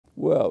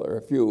Well, there are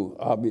a few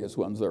obvious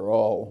ones. They're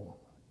all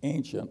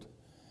ancient.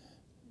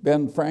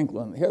 Ben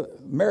Franklin,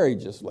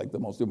 marriage is like the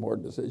most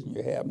important decision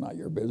you have, not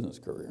your business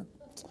career.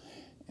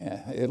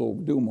 It'll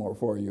do more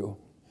for you,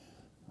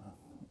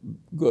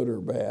 good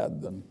or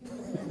bad, than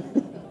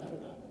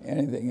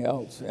anything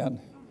else. And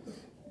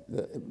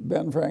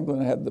Ben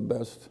Franklin had the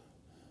best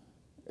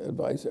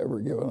advice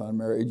ever given on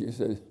marriage. He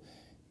said,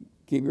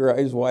 keep your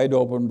eyes wide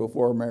open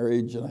before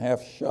marriage and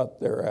half shut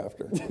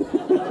thereafter.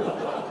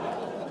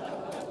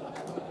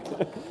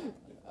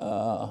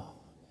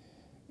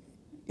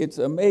 It's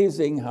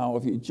amazing how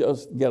if you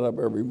just get up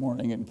every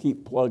morning and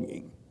keep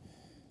plugging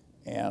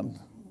and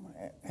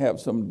have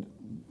some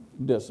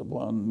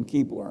discipline and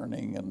keep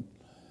learning,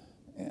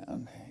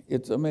 and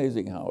it's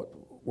amazing how it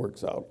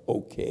works out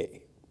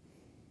okay.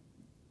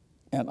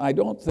 And I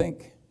don't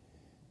think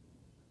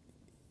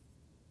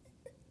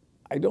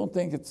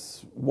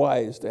it's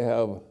wise to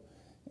have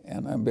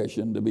an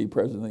ambition to be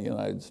president of the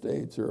United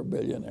States or a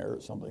billionaire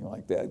or something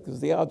like that, because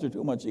the odds are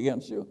too much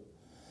against you.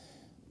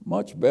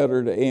 Much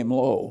better to aim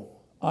low.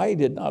 I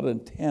did not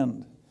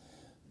intend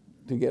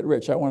to get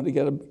rich. I wanted to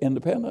get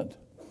independent.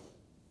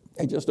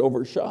 I just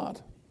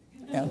overshot.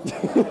 And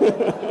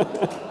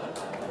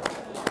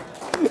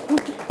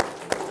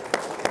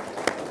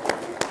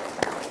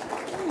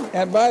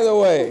and by the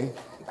way,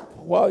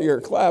 while you're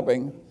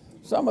clapping,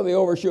 some of the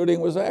overshooting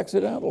was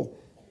accidental.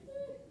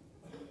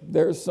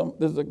 There's a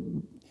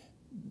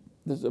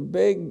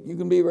big, you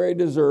can be very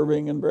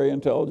deserving and very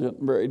intelligent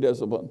and very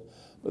disciplined,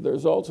 but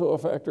there's also a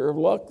factor of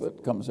luck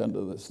that comes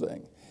into this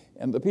thing.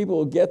 And the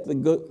people who get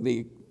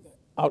the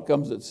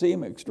outcomes that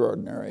seem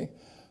extraordinary,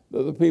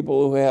 they're the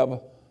people who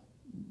have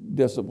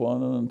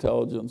discipline and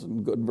intelligence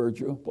and good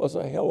virtue, plus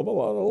a hell of a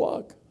lot of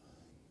luck.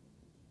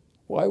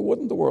 Why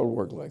wouldn't the world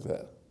work like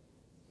that?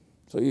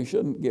 So you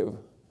shouldn't give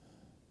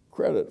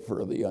credit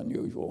for the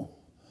unusual.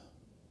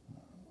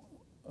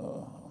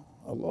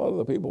 A lot of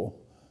the people,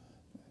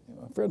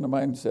 a friend of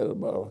mine said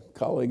about a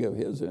colleague of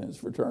his in his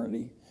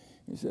fraternity,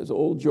 he says,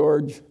 old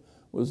George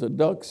was a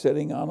duck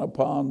sitting on a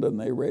pond and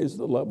they raised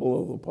the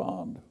level of the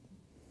pond.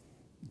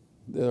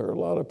 There are a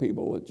lot of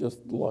people that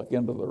just luck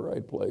into the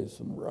right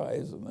place and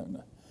rise,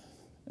 and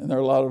there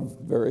are a lot of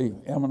very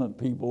eminent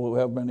people who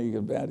have many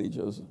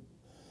advantages,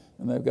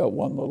 and they've got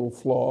one little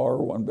flaw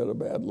or one bit of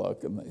bad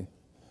luck, and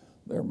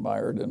they're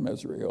mired in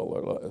misery all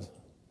their lives.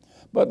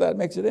 But that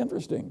makes it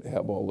interesting to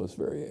have all this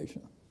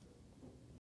variation.